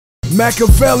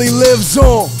Machiavelli lives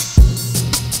on.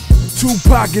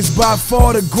 Tupac is by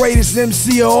far the greatest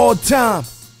MC of all time.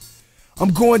 I'm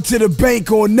going to the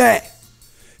bank on that.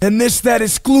 And this that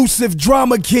exclusive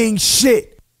Drama King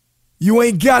shit. You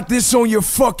ain't got this on your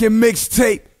fucking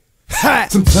mixtape. Ha!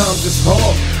 Sometimes it's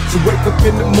hard to wake up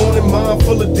in the morning, mind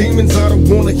full of demons. I don't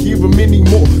wanna hear them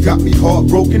anymore. Got me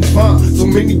heartbroken, fine. So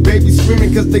many babies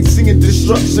screaming cause they seeing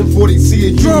destruction before they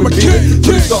see a human being.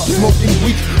 But start smoking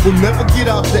weed, we'll never get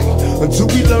out there until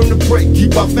we learn to pray.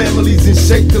 Keep our families in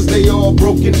shape cause they all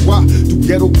broken. Why do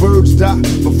ghetto birds die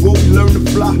before we learn to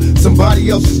fly? Somebody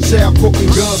else's child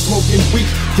quoting guns, smoking weed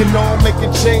can all make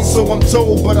a change, so I'm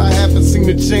told, but I haven't seen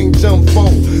the change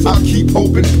unfold. I'll keep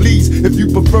hoping, please, if you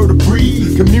prefer to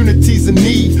breathe. Communities in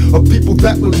need of people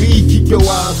that believe. Keep your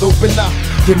eyes open. I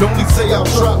can only say I'll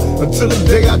try until the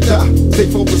day I die. Stay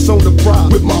focused on the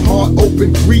prize. With my heart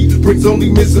open, greed brings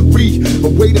only misery,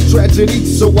 away to tragedy.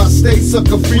 So I stay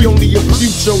sucker free. Only a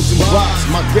few chosen rise.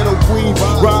 My ghetto queen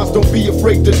rise. Don't be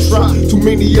afraid to try. Too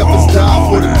many of us die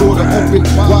for the door to open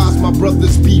wise. My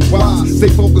brothers be wise. Stay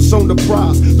focused on the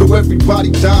prize. Though everybody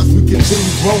dies, we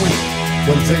continue growing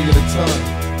one day at a time.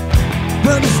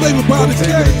 Brandon Slaver by the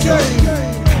KK,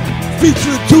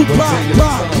 featuring Tupac,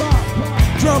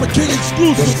 Drama King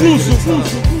exclusive.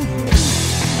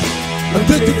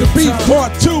 Addicted to Beat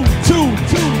Part 2. One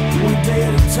day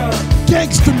at a time.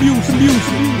 Gangsta music.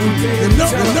 And no.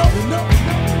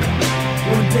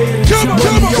 One day at a time.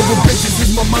 Money over bitches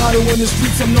is my motto. In the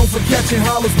streets I'm known for catching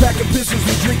hollows, packing pistols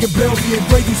and drinking Belgian and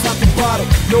Grey Goose out the bottle.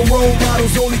 No role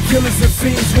models, only killers and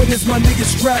fiends. When it's my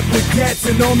niggas strapped with gats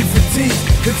and only fatigue.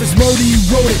 If it's murder, you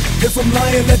wrote it. If I'm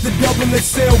lying, let the double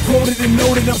XL quote it and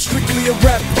note it. I'm strictly a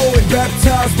rap poet,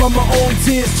 baptized by my own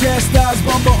tears, chastised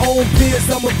by my own peers.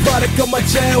 I'm a product of my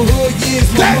childhood years.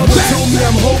 My mother told me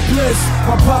I'm hopeless.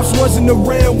 My pops wasn't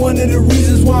around. One of the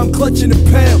reasons why I'm clutching a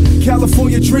pound.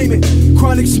 California dreaming,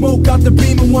 chronic smoke out the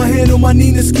beam in one hand on my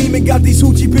Nina scheming. Got these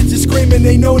hoochie bitches screaming.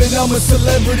 They know that I'm a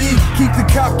celebrity. Keep the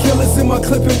cop killers in my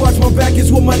clip and watch my back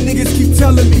is what my niggas keep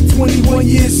telling me. 21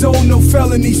 years old, no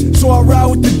felonies. So I ride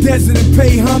with the desert and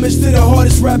pay homage to the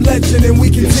hardest rap legend, and we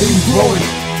continue growing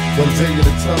one day at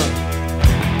a time.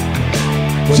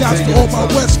 Shouts to all my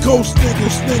West Coast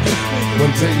niggas.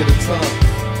 One day at a time.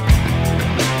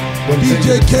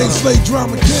 DJ K Slay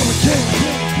Drama King.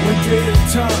 one day at a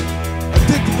time.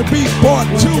 Addicted to Beat Part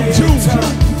 2. One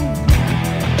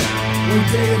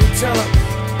day at a time.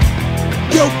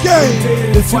 Yo, gang!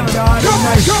 If I die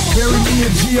tonight, bury me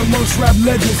in G amongst rap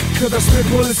legends. Cause I spit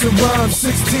bullets and rhymes,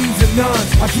 16s and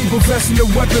 9s. I keep investing the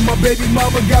weapon. My baby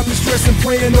mama got me stressing,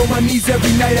 praying on my knees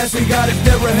every night, asking God is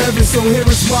there a heaven. So here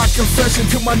is my confession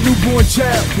to my newborn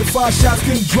child. The 5 shots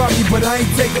couldn't drop me, but I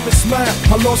ain't taking a smile.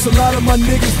 I lost a lot of my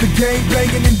niggas, the gang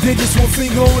banging and digits. One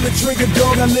finger on the trigger,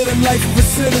 dog. I live a life of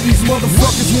facilities.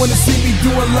 Motherfuckers wanna see me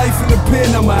doing life in the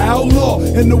pen. I'm an outlaw,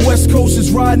 and the West Coast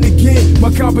is riding again. My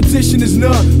competition is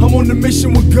none. I'm on the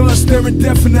mission with guns, staring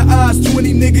death in the eyes.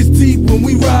 20 niggas deep when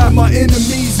we ride. My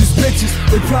enemies is bitches.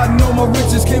 They plotting on my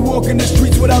riches. Can't walk in the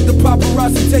streets without the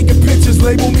paparazzi taking pictures.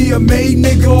 Label me a made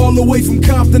nigga all the way from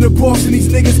Compton to Boston. These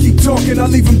niggas keep talking, I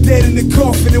leave them dead in the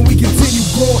coffin, and we continue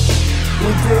going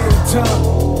one day at a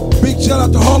time. Big shout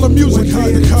out to Harlem Music. One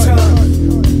day at a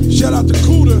time. Shout out to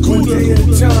CooLuH. One day at a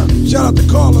time. Shout out to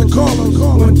Carla.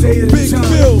 One day at a Big time.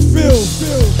 Phil.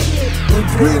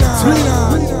 Green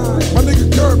Eye. My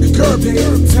nigga Kirby.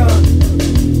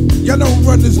 Y'all know who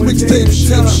run this mixtape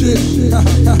shit.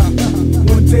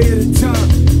 One day at a time.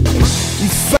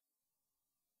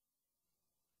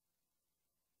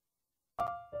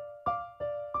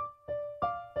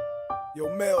 Yo,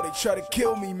 Mel, they try to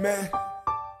kill me, man.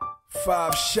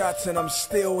 5 shots and I'm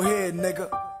still here, nigga.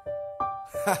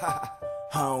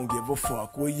 I don't give a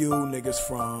fuck where you niggas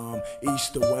from,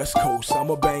 east or west coast.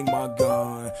 I'ma bang my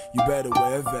gun. You better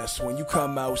wear a vest when you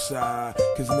come outside,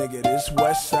 cause nigga, this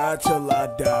west side till I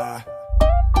die.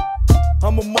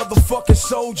 I'm a motherfucking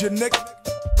soldier, nigga.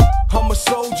 I'm a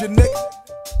soldier, nigga.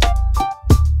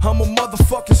 I'm a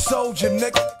motherfucking soldier,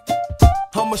 nigga.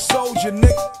 I'm a soldier,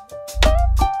 nigga.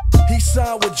 He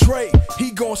signed with Dre,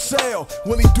 he gon' sell.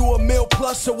 Will he do $1 million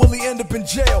plus or will he end up in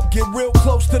jail? Get real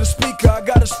close to the speaker, I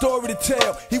got a story to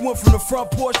tell. He went from the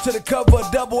front porch to the cover of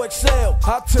XXL.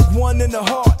 I took one in the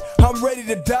heart, I'm ready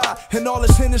to die. And all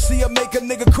this Hennessy, I make a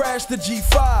nigga crash the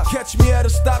G5. Catch me at a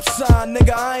stop sign,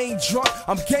 nigga, I ain't drunk.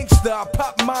 I'm gangster, I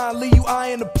pop mine, leave you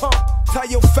eyeing the pump. Tie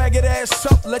your faggot ass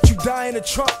up, let you die in the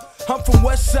trunk. I'm from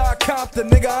Westside Compton,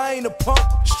 nigga, I ain't a punk.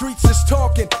 Streets is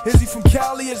talking, is he from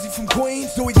Cali, is he from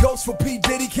Queens? Do he ghost for P.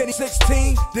 Diddy, can he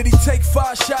 16? Did he take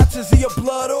 5 shots, is he a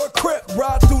blood or a crip?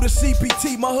 Ride through the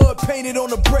CPT, my hood painted on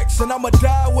the bricks. And I'ma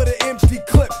die with an empty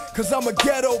clip, cause I'm a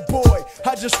ghetto boy.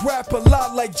 I just rap a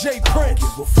lot like J Prince.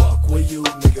 Give a fuck where you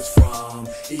niggas from,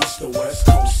 east or west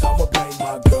coast, I'ma bang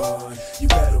my gun. You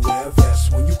better wear a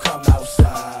vest when you come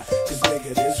outside, cause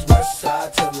nigga this west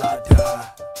side till I die.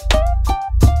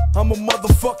 I'm a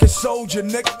motherfucking soldier,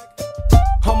 nigga.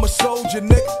 I'm a soldier,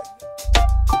 nigga.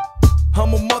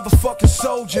 I'm a motherfucking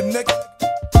soldier, nigga.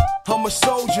 I'm a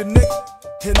soldier, nigga.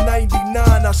 In 99,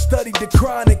 I studied the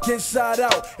chronic inside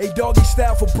out. A doggy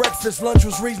style for breakfast, lunch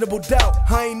was reasonable doubt.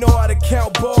 I ain't know how to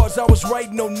count bars, I was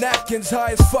writing on napkins.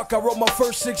 High as fuck, I wrote my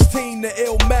first 16 to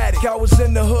Illmatic. I was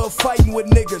in the hood fighting with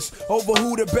niggas over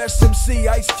who the best MC,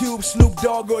 Ice Cube, Snoop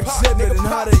Dogg, or Exhibit. And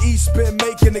how the East been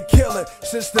making a killing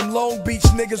since them Long Beach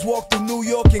niggas walked through New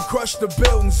York and crushed the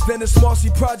buildings. Then this Marcy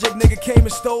Project nigga came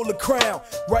and stole the crown.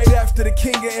 Right after the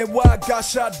king of NY got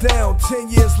shot down. 10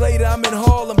 years later, I'm in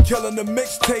Harlem killing the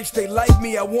mixtapes. They like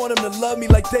me, I want them to love me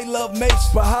like they love mates.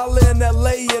 But holla in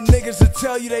LA and niggas will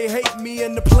tell you they hate me,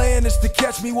 and the plan is to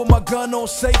catch me with my gun on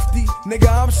safety. Nigga,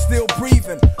 I'm still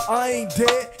breathing, I ain't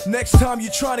dead. Next time you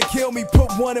trying to kill me,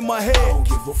 put one in my head. I don't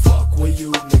give a fuck where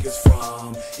you niggas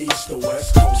from, east or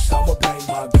west coast, I'ma